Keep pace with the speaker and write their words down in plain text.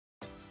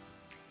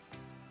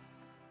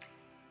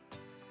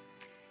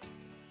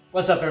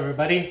What's up,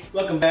 everybody?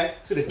 Welcome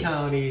back to the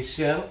County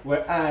Show,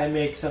 where I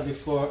make something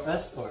for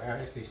us, or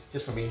actually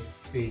just for me.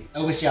 I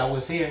wish y'all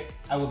was here.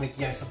 I would make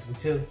you guys something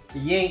too.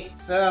 But you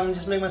ain't, so I'm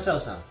just make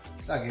myself some.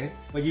 It's not good,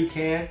 but you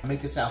can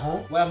make this at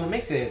home. What I'm gonna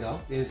make today though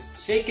is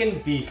shaken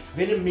beef,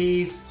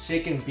 Vietnamese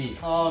shaken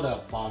beef called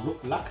Luc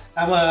Lac.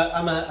 I'm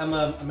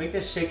gonna make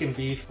this shaken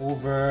beef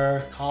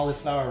over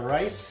cauliflower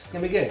rice. It's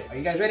gonna be good. Are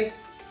you guys ready?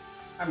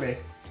 I'm ready.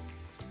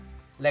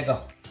 Let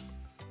go.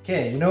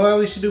 Okay, you know what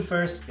we should do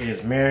first is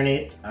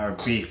marinate our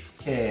beef.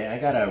 Okay, I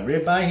got a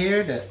ribeye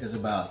here that is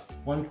about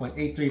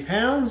 1.83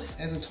 pounds.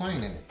 Has a twine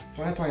in it.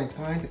 Twine.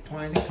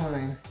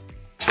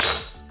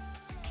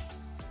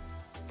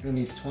 You don't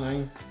need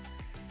twine.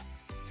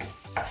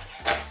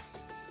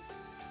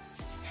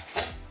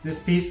 This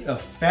piece of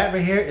fat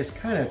right here is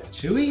kind of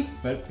chewy,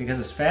 but because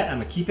it's fat, I'm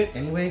gonna keep it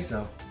anyway,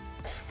 so.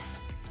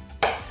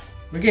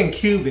 We're gonna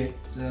cube it,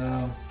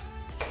 so.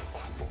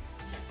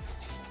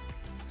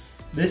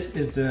 This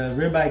is the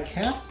ribeye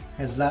cap.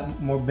 Has a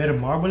lot more better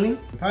marbling.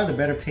 Probably the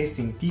better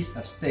tasting piece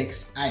of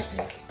steaks, I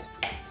think.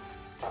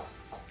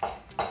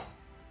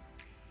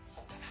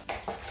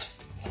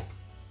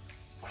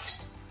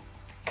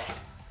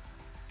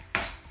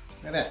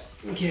 Like that.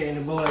 Okay, in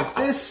a bowl like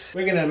this,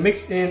 we're gonna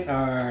mix in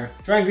our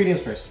dry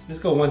ingredients first. Let's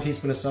go 1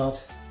 teaspoon of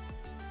salt,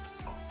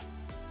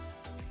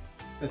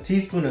 a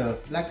teaspoon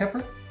of black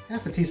pepper,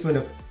 half a teaspoon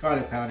of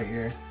garlic powder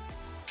here,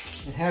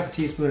 and half a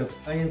teaspoon of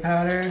onion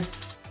powder.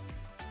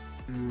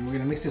 We're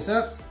gonna mix this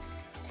up,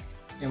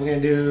 and we're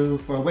gonna do,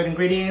 for wet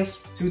ingredients,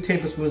 2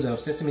 tablespoons of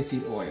sesame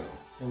seed oil,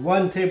 and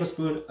 1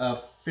 tablespoon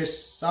of fish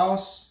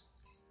sauce.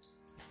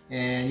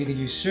 And you can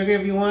use sugar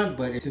if you want,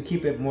 but to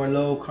keep it more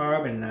low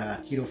carb and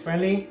keto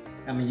friendly,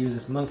 I'm gonna use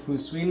this monk fruit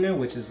sweetener,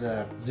 which is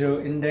a 0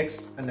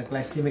 index on the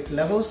glycemic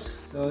levels.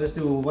 So let's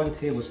do 1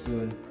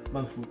 tablespoon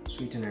monk fruit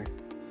sweetener.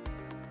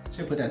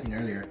 Should put that in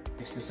earlier.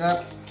 Mix this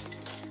up,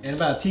 and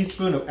about a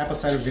teaspoon of apple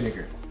cider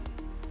vinegar.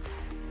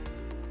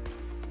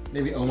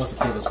 Maybe almost a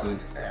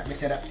tablespoon. Mix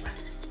that up.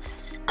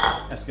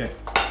 That's good.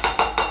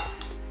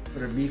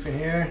 Put our beef in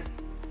here.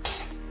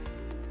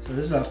 So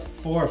this is about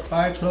 4 or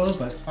 5 cloves,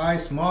 but 5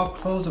 small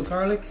cloves of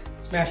garlic.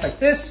 Smash like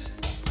this.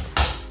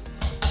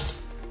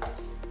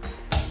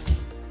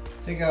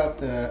 Take out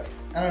the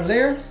outer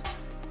layer.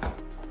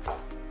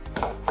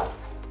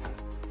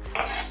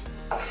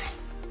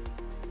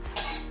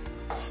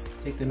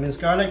 Take the minced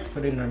garlic,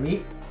 put it in our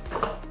meat.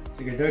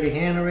 Take your dirty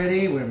hand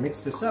already. We're gonna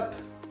mix this up.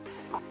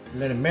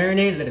 Let it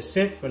marinate, let it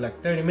sit for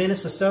like 30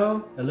 minutes or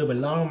so. A little bit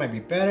longer might be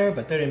better,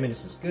 but 30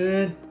 minutes is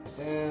good.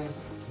 And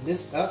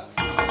this up.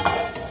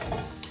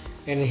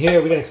 And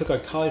here we're gonna cook our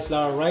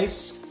cauliflower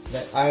rice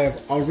that I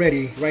have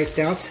already riced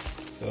out.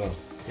 So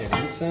get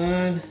this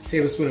on.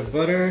 Tablespoon of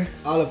butter,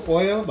 olive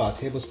oil, about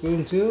a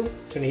tablespoon too.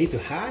 Turn the heat to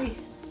high.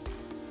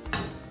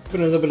 Put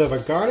in a little bit of our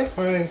garlic,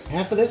 probably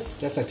half of this.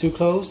 That's like 2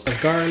 cloves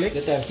of garlic.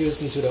 Let that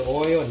infuse into the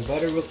oil and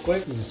butter real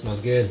quick. It smells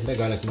good. That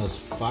garlic smells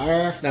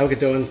fire. Now we can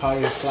throw in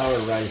cauliflower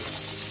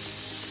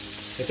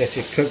rice. Let that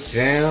shit cook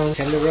down.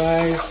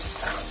 Tenderize.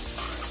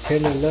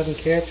 10 to 11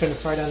 carats. Turn the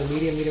fire down to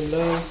medium,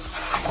 low.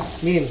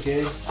 Medium's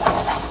good.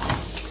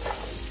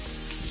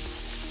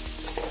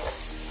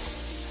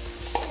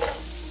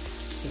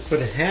 Let's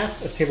put in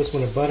half a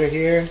tablespoon of butter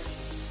here.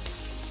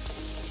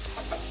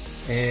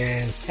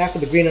 And half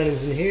of the green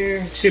onions in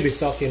here. Should be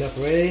salty enough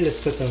already. Let's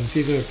put some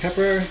seasoned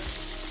pepper,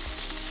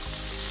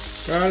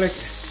 garlic.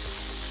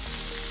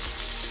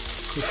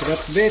 Mix it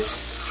up a bit.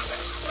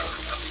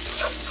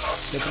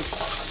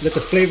 Let the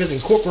flavors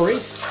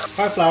incorporate.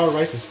 Cauliflower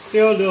rice is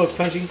still a little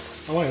crunchy.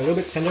 I want it a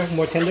little bit tender,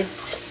 more tender.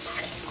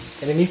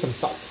 And it needs some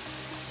salt.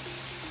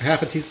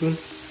 Half a teaspoon.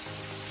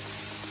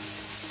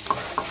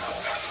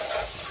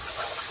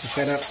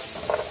 Shut up.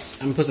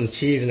 I'm gonna put some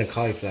cheese in the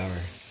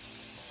cauliflower.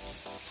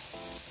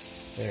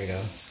 There we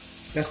go.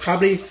 That's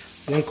probably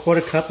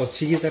 1/4 cup of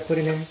cheese I put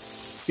in there.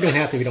 You don't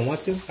have to if you don't want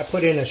to. I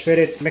put in a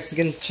shredded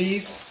Mexican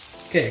cheese.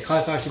 Okay,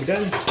 cauliflower should be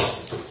done.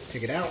 Let's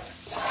take it out.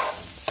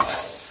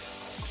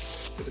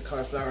 Put the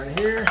cauliflower in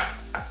here.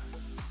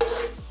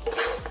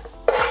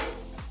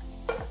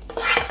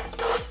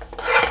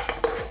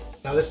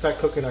 Now let's start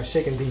cooking our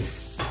shaken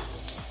beef.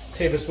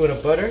 Tablespoon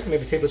of butter,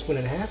 maybe a tablespoon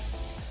and a half.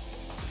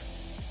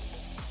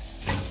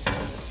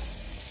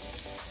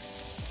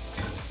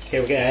 Okay,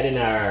 we're gonna add in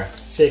our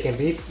shaken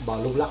beef, about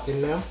Luc Lac in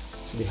now.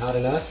 Should be hot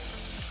enough.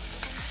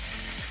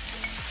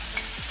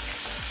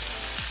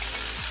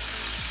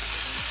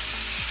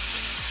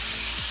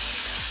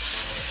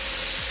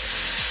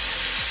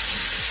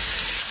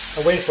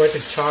 I'm waiting for it to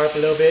char up a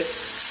little bit.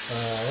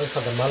 What's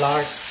called the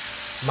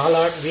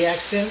Maillard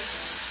reaction.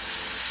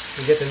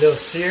 You get the little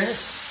sear.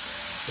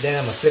 And then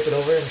I'm gonna flip it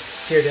over and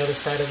sear the other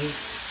side of these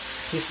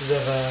pieces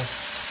of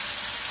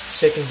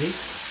shaken beef.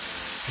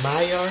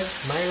 Maillard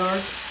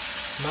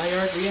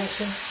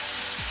reaction.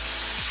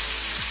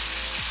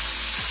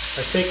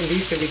 Our shaken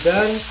beef should be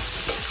done.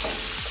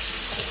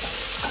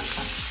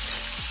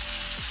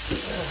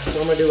 So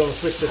what I'm gonna do, I'm gonna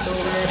switch this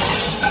over.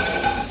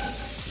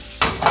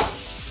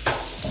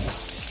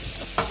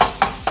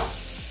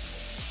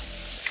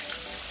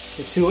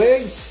 Get 2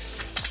 eggs.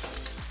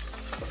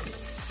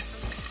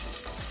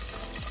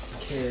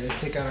 Okay,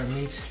 let's take out our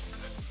meat.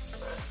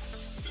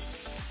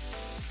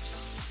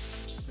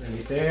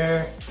 Right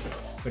there.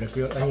 Put the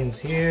grilled onions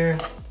here.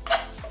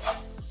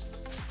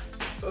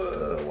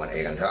 1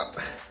 egg on top.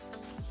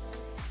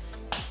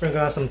 Sprinkle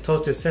on some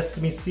toasted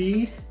sesame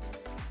seed.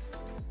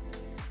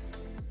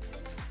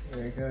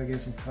 There you go,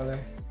 give some color.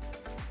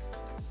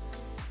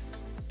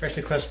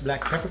 Freshly crushed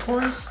black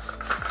peppercorns.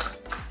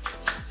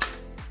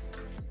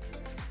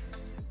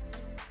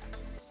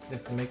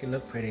 Just to make it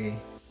look pretty.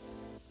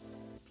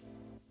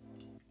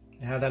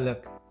 And how'd that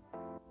look?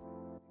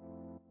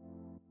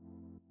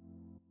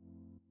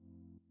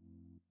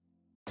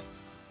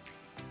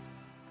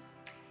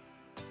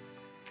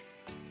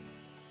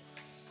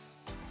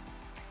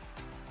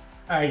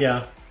 Alright,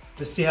 y'all.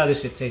 Let's see how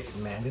this shit tastes,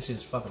 man. This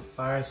is fucking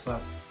fire as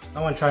fuck.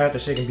 I want to try out the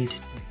chicken beef.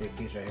 Big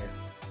piece right here.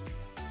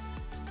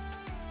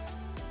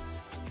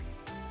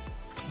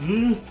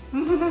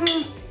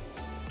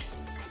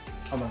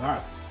 Oh my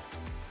god.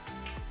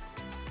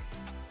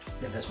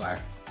 Yeah, that's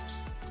fire.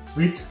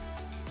 Sweet.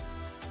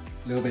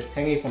 A little bit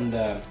tangy from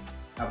the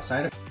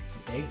outside.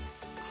 Some egg.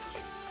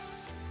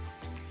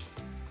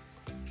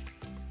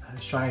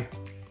 Let's try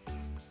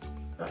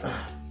the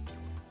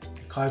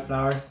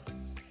cauliflower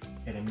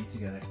and the meat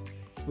together.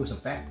 Ooh, some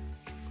fat.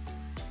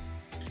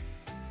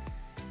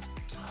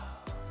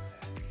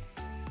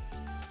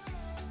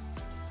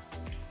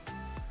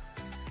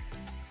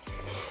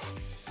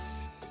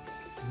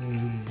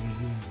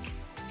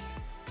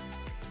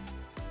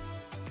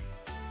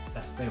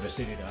 That flavor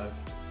city, dog.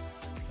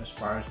 That's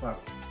fire as fuck.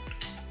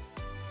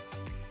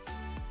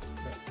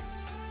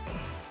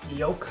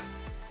 Yolk,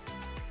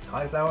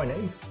 cauliflower, and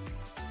eggs.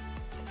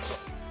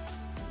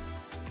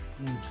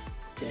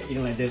 Yeah,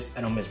 eating like this,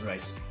 I don't miss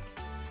rice.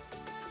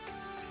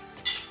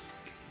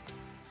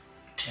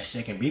 That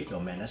chicken beef though,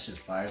 man, that's just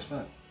fire as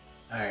fuck.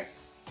 Alright.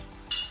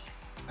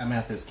 I'm gonna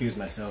have to excuse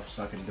myself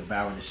so I can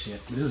devour this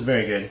shit. This is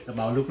very good.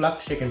 About Luc Lac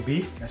chicken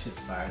beef, that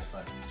shit's fire as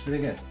fuck. It's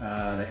really good.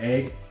 The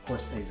egg, of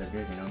course eggs are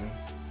good, you know what I mean?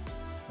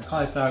 The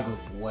cauliflower goes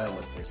well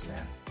with this,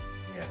 man.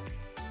 Yeah.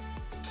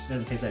 It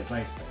doesn't taste like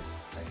rice, but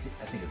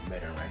I think it's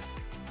better than rice.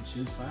 This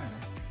shit's fire,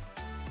 man.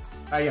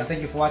 Alright, y'all,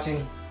 thank you for watching.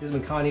 This has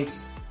been Con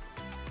Eats.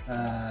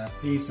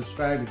 Please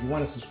subscribe if you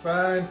want to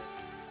subscribe.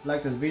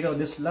 Like this video,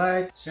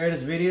 dislike, share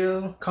this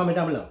video, comment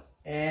down below.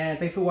 And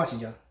thank you for watching,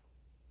 y'all.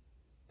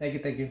 Thank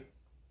you.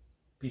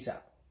 Peace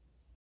out.